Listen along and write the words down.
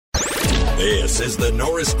This is the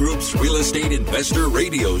Norris Group's Real Estate Investor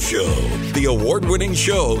Radio Show, the award-winning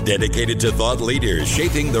show dedicated to thought leaders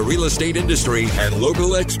shaping the real estate industry and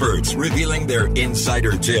local experts revealing their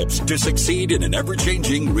insider tips to succeed in an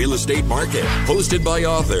ever-changing real estate market. Hosted by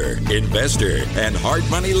author, investor, and hard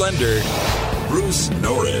money lender, Bruce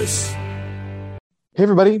Norris. Hey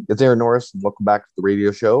everybody, it's Aaron Norris. Welcome back to the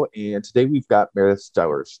radio show. And today we've got Meredith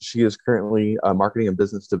Stowers. She is currently marketing and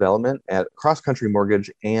business development at Cross Country Mortgage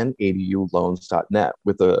and ADUloans.net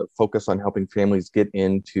with a focus on helping families get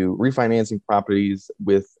into refinancing properties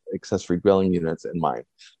with accessory dwelling units in mind.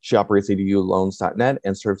 She operates ADUloans.net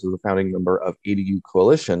and serves as a founding member of ADU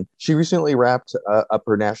Coalition. She recently wrapped up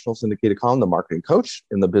her national syndicated column, The Marketing Coach,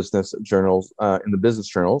 in the business journals,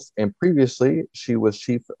 and previously she was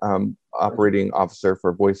chief operating officer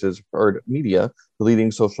for Voices Heard Media, the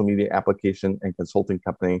leading social media application and consulting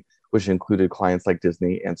company, which included clients like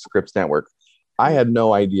Disney and Scripps Network. I had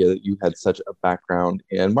no idea that you had such a background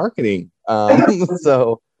in marketing.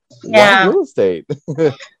 So why real estate?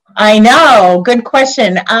 I know. Good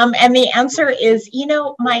question. And the answer is,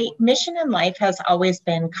 my mission in life has always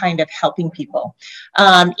been kind of helping people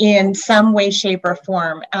in some way, shape, or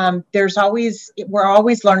form. We're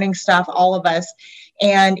always learning stuff, all of us.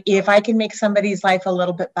 And if I can make somebody's life a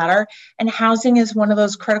little bit better, and housing is one of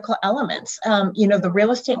those critical elements. The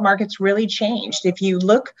real estate market's really changed. If you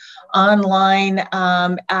look online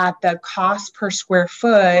at the cost per square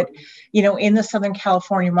foot, in the Southern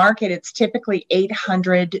California market, it's typically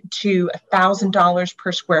 $800 to $1,000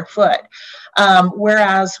 per square foot.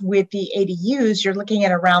 Whereas with the ADUs, you're looking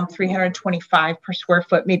at around $325 per square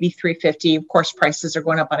foot, maybe $350. Of course, prices are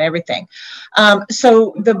going up on everything.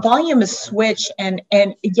 So the volume is switched, and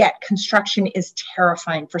yet construction is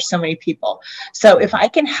terrifying for so many people. So if I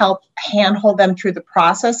can help handhold them through the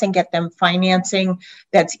process and get them financing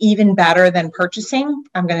that's even better than purchasing,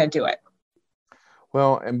 I'm going to do it.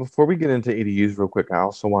 Well, and before we get into ADUs real quick, I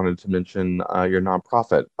also wanted to mention your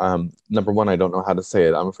nonprofit. Number one, I don't know how to say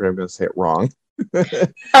it. I'm afraid I'm going to say it wrong.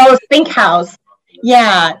 Oh, Think House.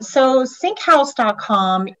 Yeah, so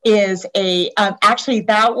thinkhouse.com is actually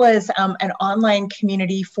that was an online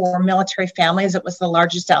community for military families. It was the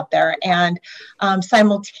largest out there. And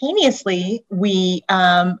simultaneously, we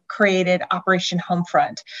created Operation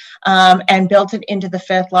Homefront and built it into the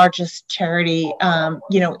fifth largest charity,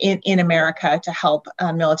 in America to help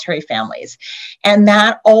military families. And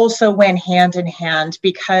that also went hand in hand,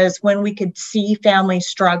 because when we could see families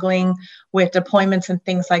struggling with deployments and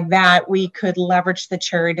things like that, we could leverage the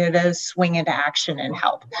charity to swing into action and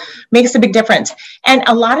help. Makes a big difference. And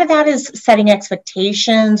a lot of that is setting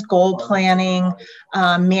expectations, goal planning,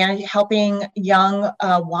 helping young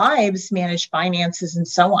wives manage finances and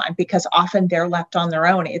so on, because often they're left on their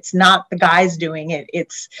own. It's not the guys doing it.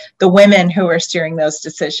 It's the women who are steering those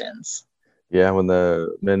decisions. Yeah, when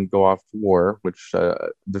the men go off to war, which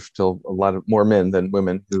there's still a lot of more men than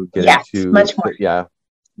women who get into. Much more. Yeah.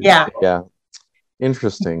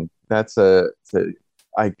 Interesting. That's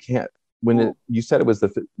I can't. You said it was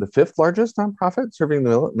the fifth largest nonprofit serving the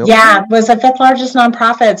military? Yeah, it was the fifth largest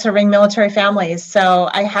nonprofit serving military families. So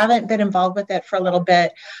I haven't been involved with it for a little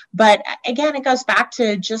bit. But again, it goes back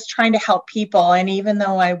to just trying to help people. And even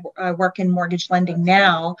though I work in mortgage lending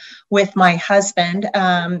now with my husband,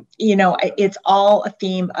 it's all a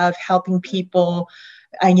theme of helping people,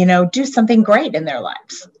 do something great in their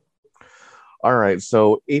lives. All right.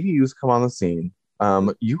 So ADUs come on the scene.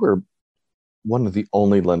 You were one of the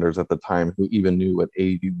only lenders at the time who even knew what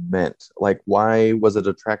ADU meant. Like, why was it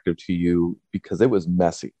attractive to you? Because it was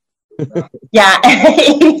messy. Yeah,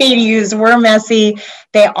 ADUs were messy.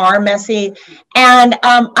 They are messy. And,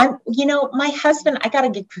 my husband, I got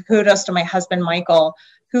to give kudos to my husband, Michael,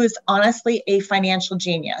 who is honestly a financial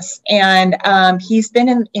genius. And he's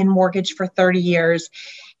been in mortgage for 30 years.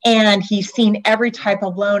 And he's seen every type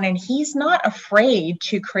of loan, and he's not afraid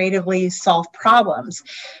to creatively solve problems.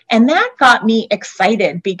 And that got me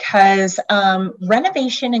excited, because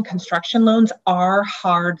renovation and construction loans are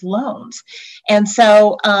hard loans. And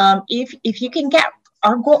so if you can get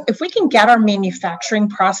our goal, if we can get our manufacturing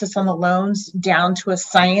process on the loans down to a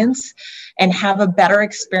science and have a better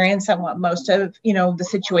experience than what most of the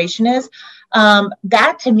situation is,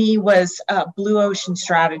 that to me was a blue ocean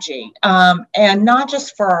strategy, and not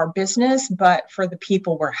just for our business, but for the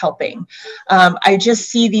people we're helping. I just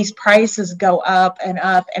see these prices go up and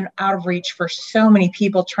out of reach for so many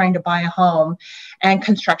people trying to buy a home, and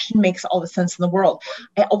construction makes all the sense in the world.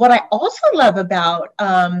 What I also love about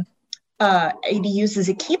ADUs is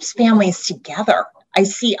it keeps families together. I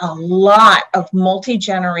see a lot of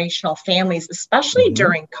multi-generational families, especially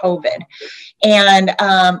during COVID. And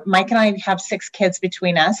Mike and I have 6 kids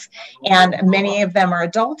between us, and many of them are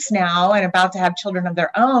adults now and about to have children of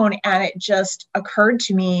their own. And it just occurred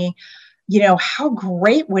to me, how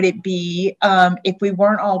great would it be if we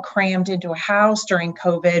weren't all crammed into a house during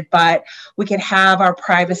COVID, but we could have our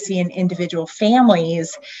privacy and individual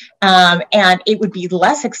families. And it would be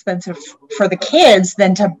less expensive for the kids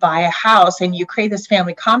than to buy a house. And you create this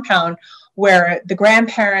family compound where the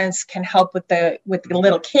grandparents can help with the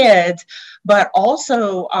little kids, but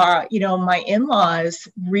also, my in-laws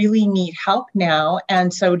really need help now.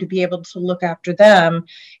 And so to be able to look after them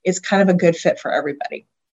is kind of a good fit for everybody.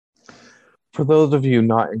 For those of you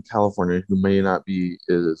not in California who may not be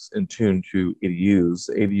as in tune to ADUs,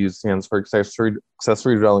 ADU stands for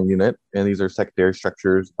accessory dwelling unit, and these are secondary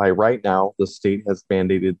structures. By right now, the state has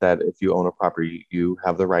mandated that if you own a property, you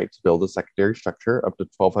have the right to build a secondary structure up to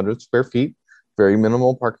 1,200 square feet, very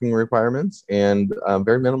minimal parking requirements, and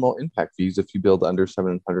very minimal impact fees if you build under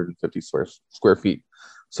 750 square feet.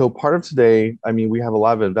 So part of today, we have a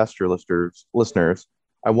lot of investor listeners.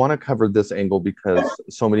 I want to cover this angle because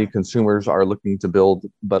so many consumers are looking to build,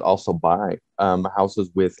 but also buy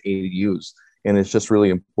houses with ADUs. And it's just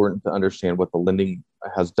really important to understand what the lending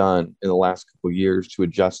has done in the last couple of years to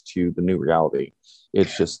adjust to the new reality.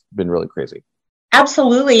 It's just been really crazy.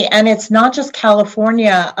 Absolutely. And it's not just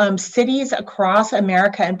California. Cities across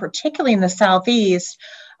America, and particularly in the Southeast,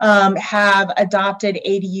 have adopted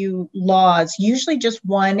ADU laws, usually just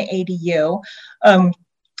one ADU.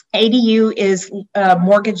 ADU is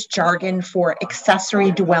mortgage jargon for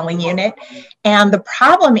accessory dwelling unit. And the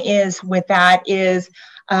problem is with that is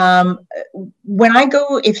if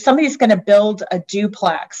somebody's going to build a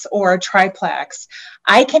duplex or a triplex,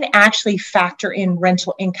 I can actually factor in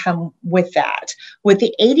rental income with that. With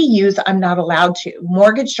the ADUs, I'm not allowed to.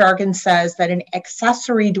 Mortgage jargon says that an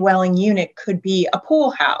accessory dwelling unit could be a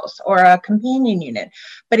pool house or a companion unit,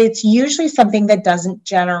 but it's usually something that doesn't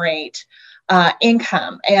generate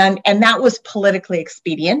income. And that was politically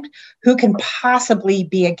expedient. Who can possibly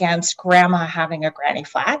be against grandma having a granny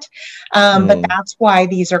flat? But that's why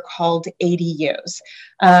these are called ADUs.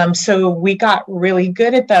 So we got really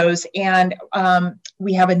good at those. And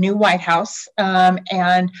we have a new White House.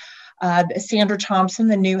 And Sandra Thompson,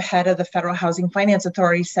 the new head of the Federal Housing Finance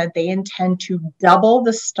Authority, said they intend to double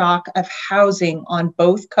the stock of housing on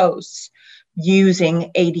both coasts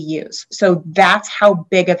using ADUs. So that's how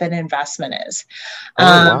big of an investment is.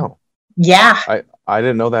 Wow. Yeah. I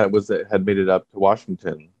didn't know that it had made it up to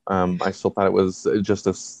Washington. I still thought it was just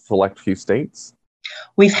a select few states.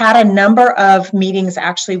 We've had a number of meetings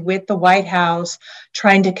actually with the White House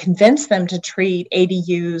trying to convince them to treat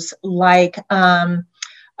ADUs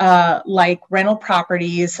like rental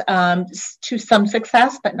properties to some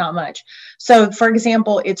success, but not much. So, for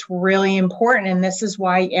example, it's really important, and this is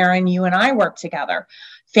why, Aaron, you and I work together.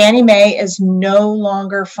 Fannie Mae is no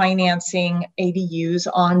longer financing ADUs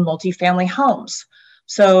on multifamily homes.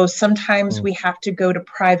 So sometimes we have to go to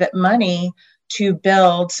private money to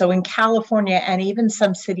build. So in California and even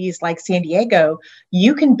some cities like San Diego,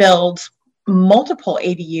 you can build multiple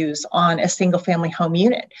ADUs on a single family home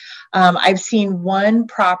unit. I've seen one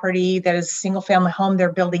property that is a single family home.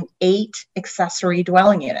 They're building 8 accessory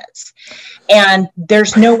dwelling units. And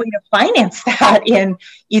there's no way to finance that in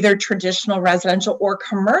either traditional residential or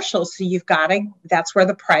commercial. So that's where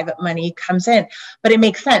the private money comes in. But it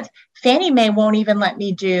makes sense. Fannie Mae won't even let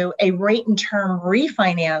me do a rate and term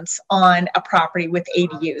refinance on a property with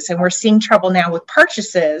ADUs. And we're seeing trouble now with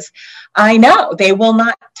purchases. I know they will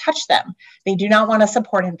not touch them. They do not want to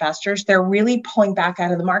support investors. They're really pulling back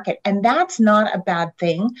out of the market. And that's not a bad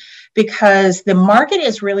thing, because the market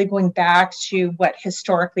is really going back to what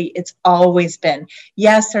historically it's always been.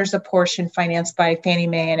 Yes, there's a portion financed by Fannie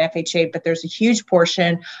Mae and FHA, but there's a huge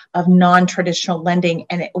portion of non-traditional lending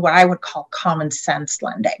and what I would call common sense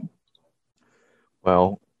lending.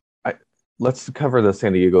 Well, let's cover the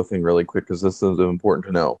San Diego thing really quick, because this is important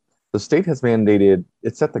to know. The state has mandated,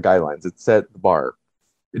 it set the guidelines, it set the bar.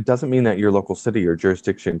 It doesn't mean that your local city or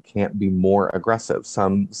jurisdiction can't be more aggressive.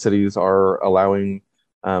 Some cities are allowing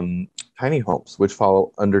tiny homes, which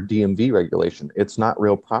fall under DMV regulation. It's not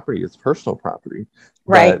real property, it's personal property.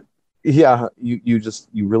 Right. But yeah, you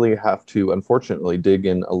really have to, unfortunately, dig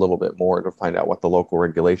in a little bit more to find out what the local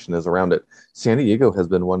regulation is around it. San Diego has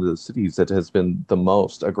been one of the cities that has been the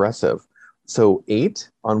most aggressive. So 8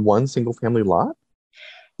 on one single family lot?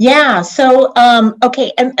 Yeah. So,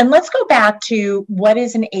 okay. And let's go back to what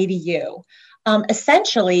is an ADU.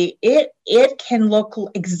 Essentially, it can look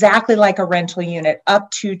exactly like a rental unit up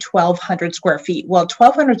to 1,200 square feet. Well,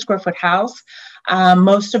 1,200 square foot house,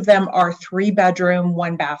 Most of them are 3-bedroom,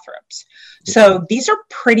 1-bathrooms. So these are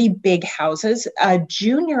pretty big houses. A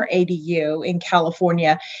junior ADU in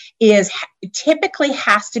California typically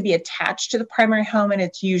has to be attached to the primary home, and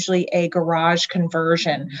it's usually a garage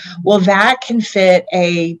conversion. Well, that can fit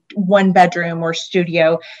a 1-bedroom or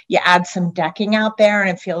studio. You add some decking out there and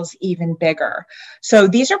it feels even bigger. So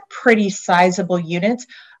these are pretty sizable units.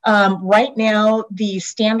 Right now, the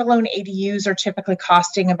standalone ADUs are typically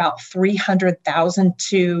costing about $300,000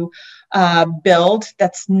 to build.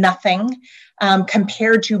 That's nothing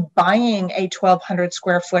compared to buying a 1,200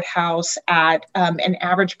 square foot house at an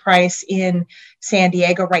average price in San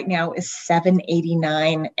Diego right now is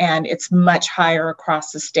 $789, and it's much higher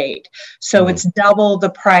across the state. So it's double the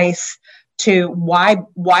price. To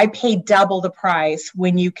why pay double the price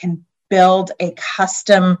when you can build a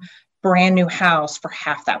custom brand new house for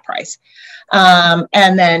half that price?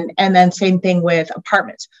 And then same thing with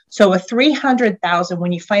apartments. So a $300,000,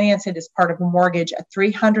 when you finance it as part of a mortgage, a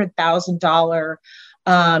 $300,000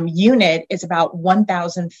 unit is about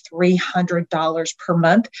 $1,300 per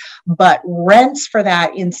month. But rents for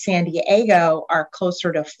that in San Diego are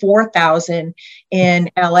closer to $4,000. In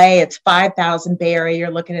LA, it's $5,000. Bay Area, you're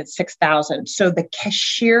looking at $6,000. So the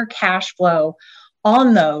sheer cash flow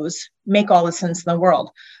on those make all the sense in the world.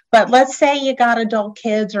 But let's say you got adult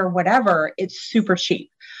kids or whatever, it's super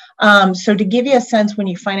cheap. So to give you a sense, when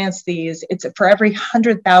you finance these, it's for every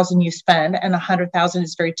 100,000 you spend, and 100,000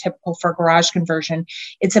 is very typical for garage conversion.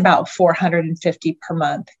 It's about $450 per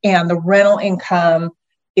month, and the rental income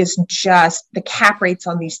is just, the cap rates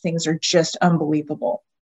on these things are just unbelievable.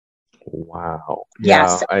 Wow.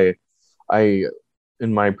 Yes. Yeah, I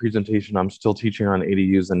in my presentation, I'm still teaching on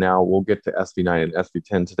ADUs, and now we'll get to SB9 and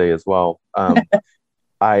SB10 today as well.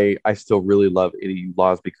 I still really love ADU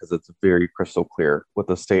laws because it's very crystal clear what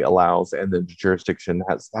the state allows, and the jurisdiction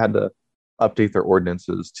has had to update their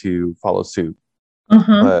ordinances to follow suit.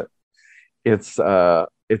 But it's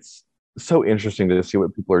so interesting to see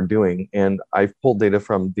what people are doing. And I've pulled data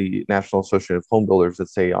from the National Association of Home Builders that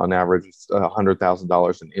say on average it's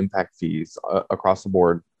 $100,000 in impact fees across the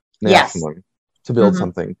board nationally to build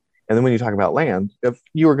something. And then when you talk about land, if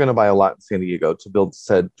you were going to buy a lot in San Diego to build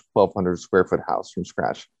said 1,200 square foot house from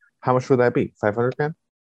scratch, how much would that be? 500 grand?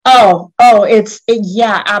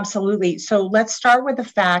 Yeah, absolutely. So let's start with the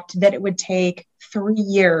fact that it would take 3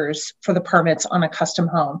 years for the permits on a custom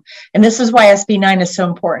home. And this is why SB9 is so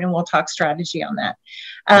important, and we'll talk strategy on that.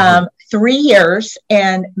 3 years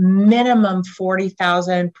and minimum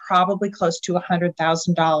 $40,000, probably close to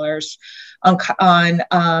 $100,000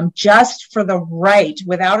 on just for the right,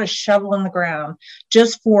 without a shovel in the ground,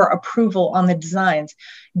 just for approval on the designs.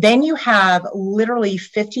 Then you have literally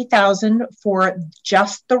 $50,000 for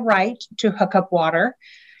just the right to hook up water,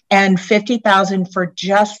 and $50,000 for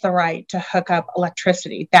just the right to hook up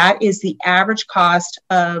electricity. That is the average cost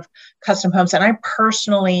of custom homes. And I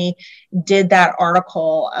personally did that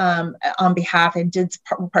article on behalf, and did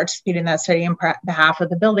participate in that study on behalf of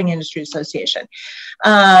the Building Industry Association.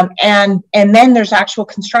 And then there's actual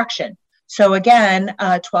construction. So again,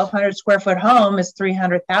 a 1,200 square foot home is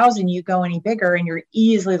 300,000. You go any bigger and you're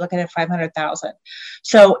easily looking at 500,000.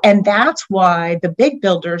 So, and that's why the big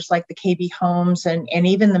builders like the KB Homes and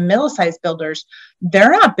even the middle-sized builders, they're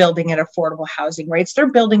not building at affordable housing rates. They're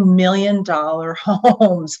building $1 million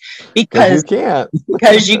homes because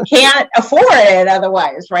you can't afford it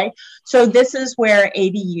otherwise, right? So this is where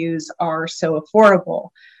ADUs are so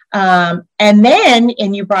affordable.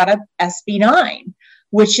 And you brought up SB9,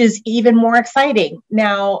 which is even more exciting.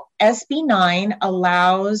 Now, SB9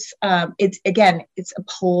 allows, it's a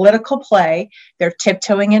political play. They're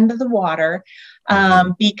tiptoeing into the water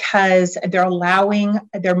because they're allowing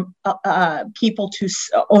their people to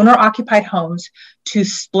owner-occupied homes to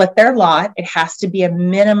split their lot. It has to be a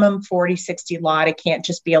minimum 40-60 lot. It can't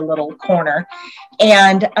just be a little corner.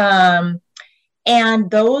 And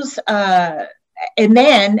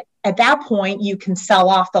then at that point, you can sell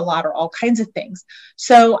off the lot or all kinds of things.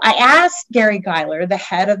 So I asked Gary Geiler, the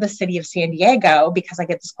head of the city of San Diego, because I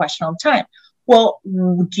get this question all the time. Well,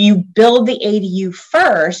 do you build the ADU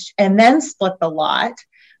first and then split the lot?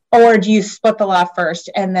 Or do you split the lot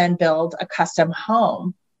first and then build a custom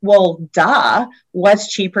home? Well, duh,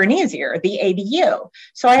 what's cheaper and easier? The ADU.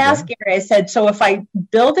 So I asked Gary, I said, so if I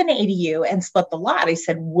build an ADU and split the lot, I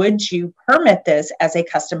said, would you permit this as a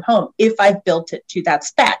custom home if I built it to that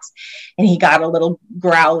specs? And he got a little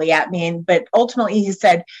growly at me, but ultimately he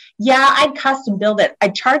said, yeah, I'd custom build it.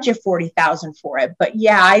 I'd charge you $40,000 for it, but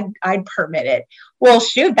yeah, I'd permit it. Well,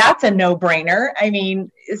 shoot, that's a no-brainer. I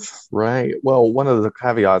mean, it's right. Well, one of the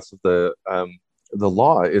caveats of the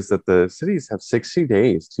law is that the cities have 60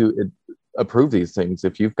 days to approve these things.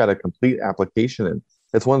 If you've got a complete application, and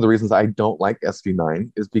it's one of the reasons I don't like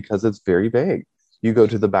SB9 is because it's very vague. You go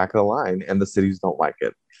to the back of the line and the cities don't like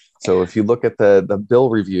it. So if you look at the bill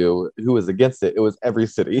review, who was against it? It was every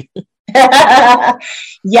city.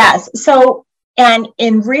 Yes. So, and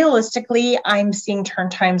in realistically, I'm seeing turn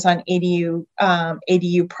times on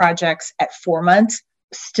ADU projects at 4 months,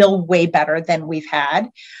 still way better than we've had.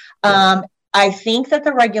 I think that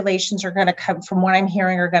the regulations are going to come, from what I'm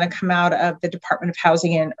hearing, are going to come out of the Department of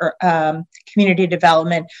Housing and Community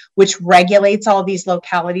Development, which regulates all these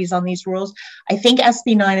localities on these rules. I think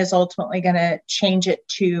SB9 is ultimately going to change it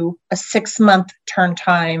to a 6-month turn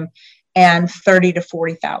time and 30 to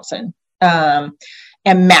 40,000 and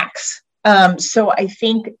max. So I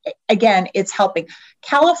think, again, it's helping.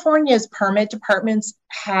 California's permit departments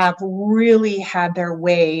have really had their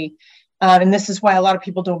way. And this is why a lot of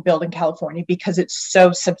people don't build in California, because it's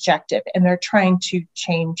so subjective, and they're trying to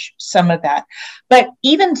change some of that. But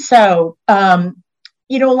even so, a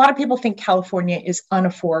lot of people think California is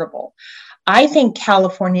unaffordable. I think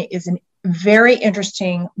California is an very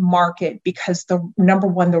interesting market because number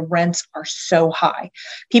one, the rents are so high.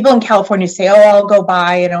 People in California say, oh, I'll go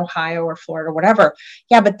buy in Ohio or Florida or whatever.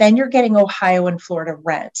 Yeah, but then you're getting Ohio and Florida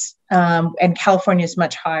rents, and California is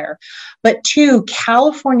much higher. But two,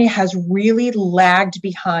 California has really lagged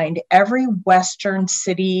behind every Western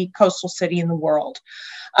city, coastal city in the world.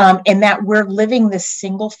 In that we're living this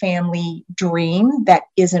single family dream that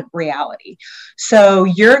isn't reality. So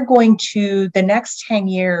you're going to, the next 10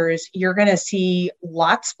 years, you're going to see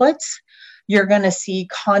lot splits, you're going to see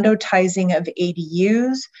condotizing of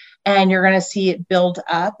ADUs, and you're going to see it build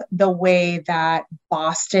up the way that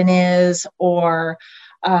Boston is, or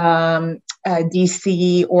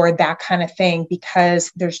DC, or that kind of thing,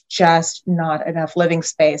 because there's just not enough living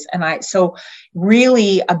space. And so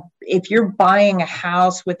really, if you're buying a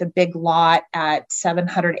house with a big lot at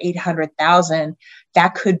 700, 800,000,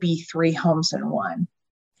 that could be 3 homes in one.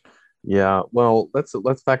 Yeah, well,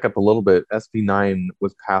 let's back up a little bit. SB9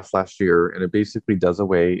 was passed last year, and it basically does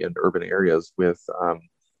away in urban areas with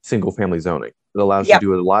single family zoning. It allows you to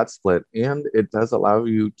do a lot split, and it does allow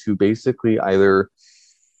you to basically either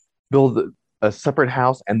build a separate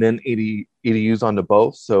house and then ADUs onto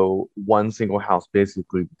both. So one single house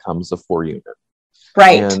basically becomes a 4-unit.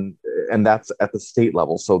 Right. And that's at the state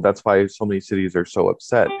level. So that's why so many cities are so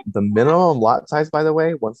upset. The minimum lot size, by the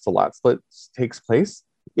way, once the lot split takes place,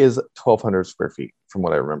 is 1,200 square feet, from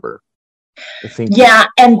what I remember. Yeah,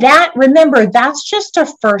 and remember, that's just a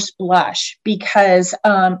first blush, because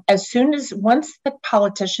once the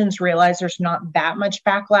politicians realize there's not that much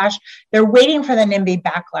backlash, they're waiting for the NIMBY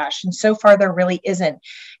backlash, and so far there really isn't.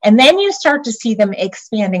 And then you start to see them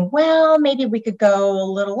expanding. Well, maybe we could go a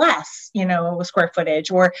little less, square footage,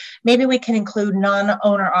 or maybe we can include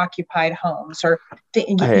non-owner occupied homes, or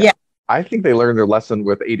I think they learned their lesson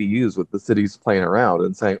with ADUs, with the cities playing around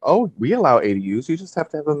and saying, oh, we allow ADUs. You just have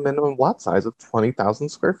to have a minimum lot size of 20,000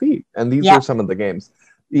 square feet. And these are some of the games.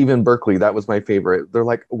 Even Berkeley, that was my favorite. They're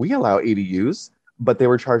like, we allow ADUs, but they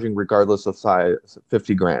were charging, regardless of size,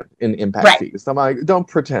 50 grand in impact fees. I'm like, don't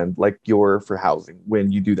pretend like you're for housing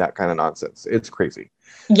when you do that kind of nonsense. It's crazy.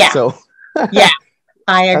 Yeah. So,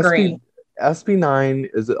 I agree. SB9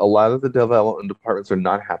 is, a lot of the development departments are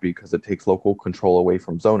not happy because it takes local control away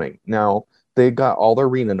from zoning. Now, they got all their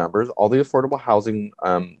RENA numbers, all the affordable housing,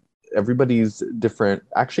 everybody's different.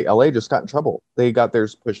 Actually, LA just got in trouble. They got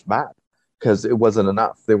theirs pushed back because it wasn't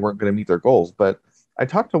enough. They weren't going to meet their goals. But I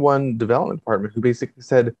talked to one development department who basically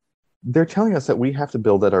said, they're telling us that we have to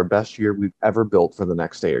build at our best year we've ever built for the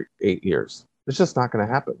next 8 years. It's just not going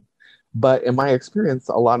to happen. But in my experience,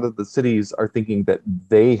 a lot of the cities are thinking that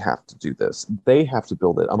they have to do this. They have to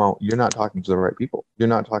build it. You're not talking to the right people. You're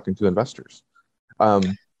not talking to investors.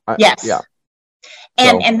 Yes. Yeah.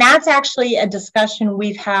 And that's actually a discussion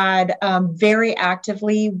we've had very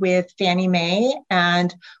actively with Fannie Mae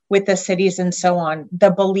and with the cities and so on.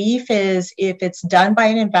 The belief is, if it's done by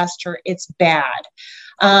an investor, it's bad.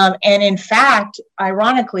 And in fact,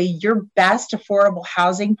 ironically, your best affordable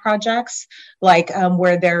housing projects, like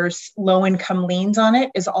where there's low income liens on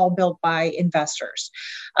it, is all built by investors.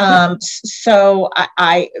 But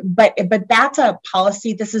that's a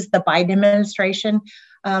policy. This is the Biden administration.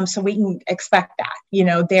 So we can expect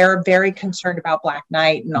that, they're very concerned about Black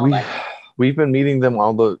Knight and all that. We've been meeting them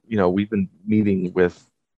we've been meeting with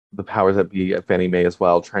the powers that be at Fannie Mae as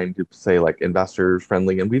well, trying to say like investors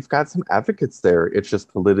friendly. And we've got some advocates there. It's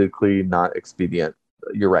just politically not expedient.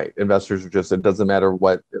 You're right. Investors are just, it doesn't matter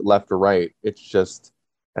what, left or right. It's just,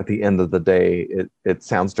 at the end of the day, it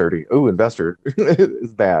sounds dirty. Oh, investor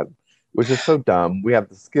is bad, which is so dumb. We have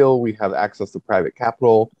the skill, we have access to private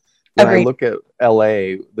capital. When I Agreed. look at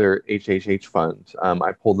LA, their HHH fund,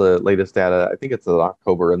 I pulled the latest data. I think it's in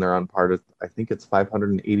October, and they're on par to, I think it's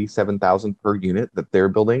 587,000 per unit that they're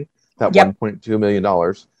building, that Yep. $1.2 million.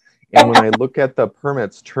 And when I look at the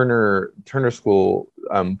permits, Turner School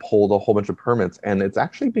pulled a whole bunch of permits, and it's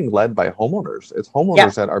actually being led by homeowners. It's homeowners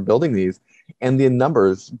Yep. that are building these, and the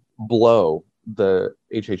numbers blow the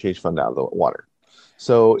HHH fund out of the water.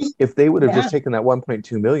 So if they would have just taken that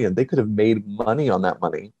 1.2 million, they could have made money on that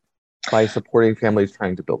money by supporting families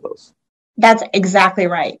trying to build those. That's exactly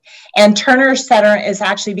right. And Turner Center is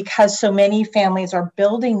actually, because so many families are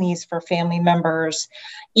building these for family members,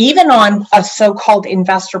 even on a so-called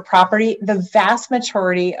investor property, the vast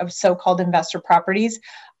majority of so-called investor properties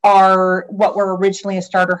are what were originally a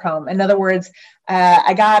starter home. In other words,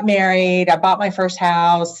 I got married, I bought my first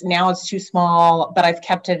house, now it's too small, but I've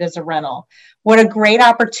kept it as a rental. What a great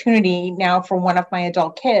opportunity now for one of my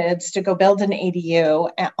adult kids to go build an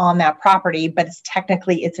ADU on that property, but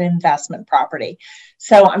it's an investment property.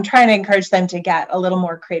 So I'm trying to encourage them to get a little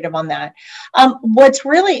more creative on that. What's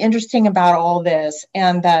really interesting about all this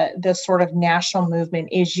and the sort of national movement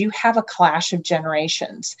is you have a clash of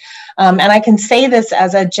generations. And I can say this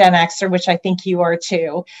as a Gen Xer, which I think you are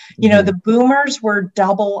too. You know, the boomers were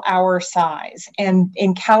double our size. And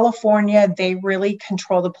in California, they really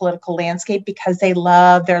control the political landscape because they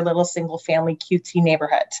love their little single family cutesy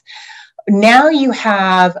neighborhoods. Now you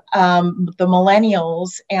have the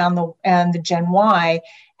millennials and the Gen Y,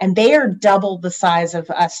 and they are double the size of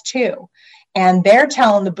us too. And they're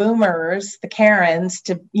telling the boomers, the Karens,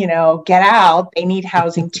 to, get out. They need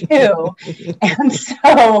housing too. And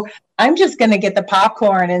so I'm just going to get the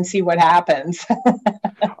popcorn and see what happens.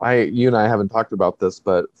 You and I haven't talked about this,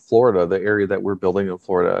 but Florida, the area that we're building in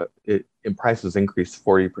Florida, in prices increased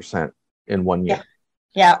 40% in 1 year.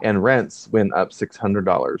 Yeah. And rents went up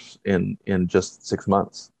 $600 in just 6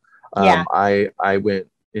 months. Yeah. I went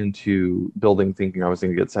into building thinking I was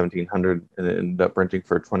going to get $1,700 and it ended up renting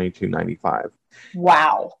for $2,295.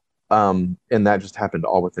 Wow. And that just happened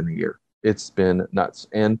all within a year. It's been nuts.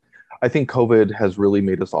 And I think COVID has really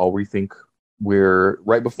made us all rethink. We're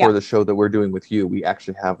right before the show that we're doing with you. We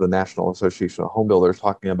actually have the National Association of Home Builders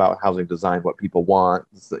talking about housing design, what people want,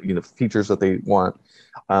 features that they want.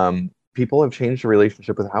 People have changed the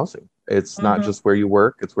relationship with housing. It's not just where you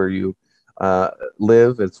work, it's where you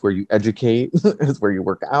live, it's where you educate, it's where you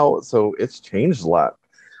work out. So it's changed a lot.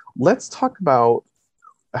 Let's talk about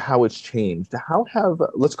how it's changed.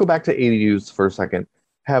 Let's go back to ADUs for a second.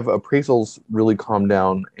 Have appraisals really calmed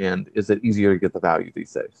down, and is it easier to get the value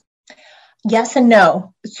these days? Yes and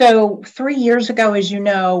no. So 3 years ago, as you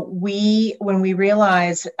know, when we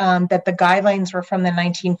realized that the guidelines were from the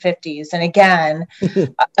 1950s, and again,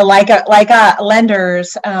 like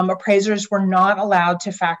lenders, appraisers were not allowed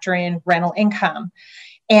to factor in rental income.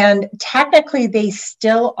 And technically, they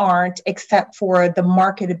still aren't, except for the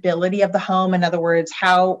marketability of the home. In other words,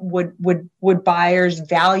 how would buyers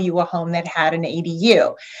value a home that had an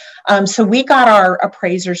ADU? So we got our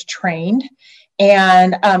appraisers trained.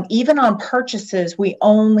 And even on purchases, we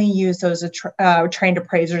only use those trained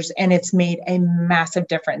appraisers, and it's made a massive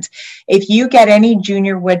difference. If you get any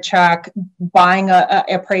junior woodchuck buying a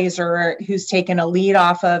appraiser who's taken a lead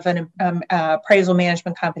off of an appraisal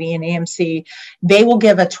management company, an AMC, they will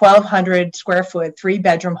give a 1,200 square foot,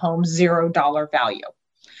 3-bedroom home $0 value,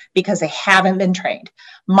 because they haven't been trained.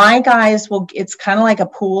 My guys it's kind of like a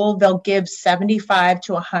pool. They'll give 75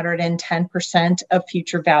 to 110% of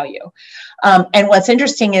future value. And what's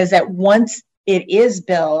interesting is that once it is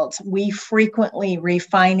built, we frequently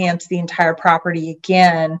refinance the entire property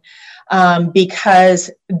again,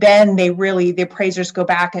 because then the appraisers go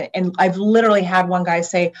back, and I've literally had one guy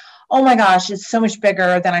say, "Oh my gosh, it's so much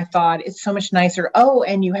bigger than I thought. It's so much nicer. Oh,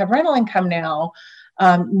 and you have rental income now.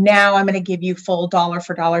 Now I'm going to give you full dollar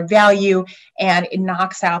for dollar value," and it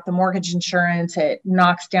knocks out the mortgage insurance. It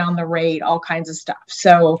knocks down the rate, all kinds of stuff.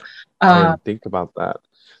 So I didn't think about that.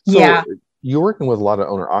 So yeah. You're working with a lot of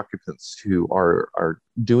owner occupants who are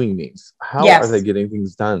doing these. How Yes. are they getting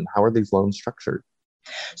things done? How are these loans structured?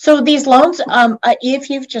 So these loans, if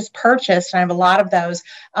you've just purchased, and I have a lot of those,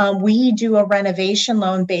 we do a renovation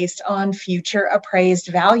loan based on future appraised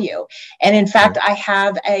value. And in fact, I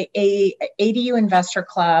have a ADU investor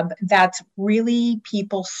club that's really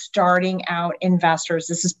people starting out investors.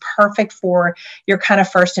 This is perfect for your kind of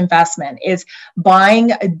first investment, is buying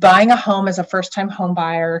a home as a first-time home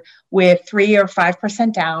buyer with 3 or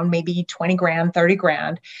 5% down, maybe 20 grand, 30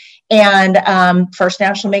 grand. And First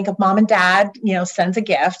National Bank of mom and dad, sends $1,000 a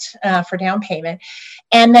gift for down payment.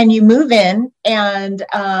 And then you move in and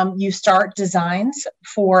you start designs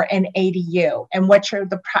for an ADU and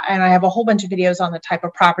and I have a whole bunch of videos on the type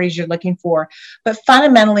of properties you're looking for, but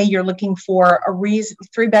fundamentally you're looking for a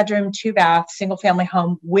 3-bedroom, 2-bath, single family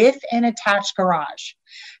home with an attached garage.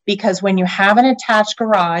 Because when you have an attached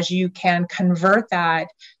garage, you can convert that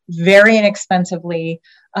very inexpensively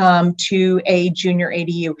to a junior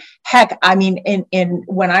ADU. Heck, I mean,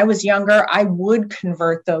 when I was younger, I would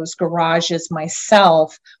convert those garages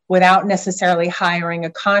myself without necessarily hiring a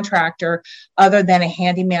contractor other than a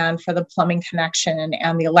handyman for the plumbing connection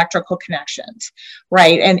and the electrical connections,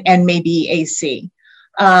 right? And maybe AC.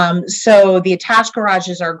 So the attached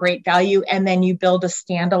garages are a great value. And then you build a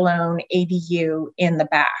standalone ADU in the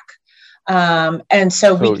back. And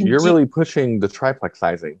so we can really pushing the triplex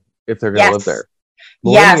sizing if they're going to live there.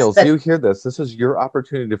 Millennials, you hear this. This is your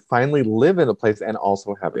opportunity to finally live in a place and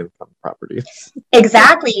also have income properties.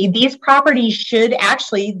 Exactly. These properties should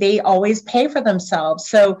actually, they always pay for themselves.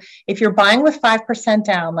 So if you're buying with 5%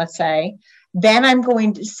 down, let's say, then I'm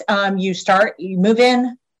going to, you move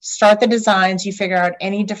in, start the designs, you figure out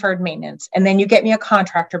any deferred maintenance, and then you get me a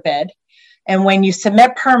contractor bid. And when you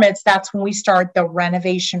submit permits, that's when we start the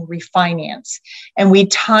renovation refinance. And we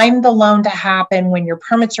time the loan to happen when your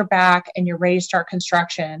permits are back and you're ready to start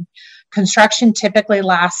construction. Construction typically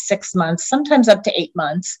lasts 6 months, sometimes up to 8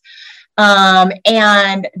 months.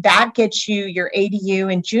 And that gets you your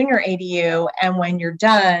ADU and junior ADU. And when you're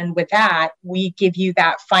done with that, we give you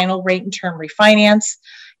that final rate and term refinance.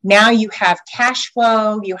 Now you have cash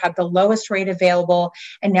flow, you have the lowest rate available,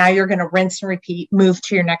 and now you're going to rinse and repeat, move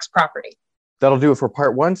to your next property. That'll do it for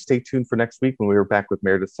part 1. Stay tuned for next week when we're back with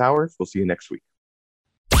Meredith Stowers. We'll see you next week.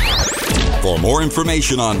 For more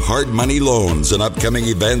information on hard money loans and upcoming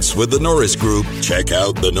events with the Norris Group, check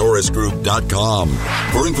out thenorrisgroup.com.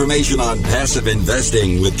 For information on passive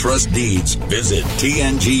investing with trust deeds, visit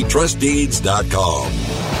tngtrustdeeds.com.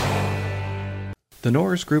 The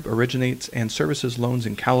Norris Group originates and services loans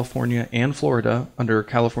in California and Florida under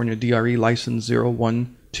California DRE License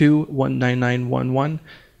 012-19911,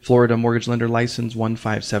 Florida Mortgage Lender License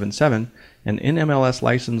 1577, and NMLS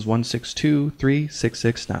License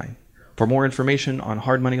 1623669. For more information on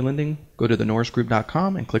hard money lending, go to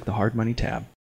thenorrisgroup.com and click the Hard Money tab.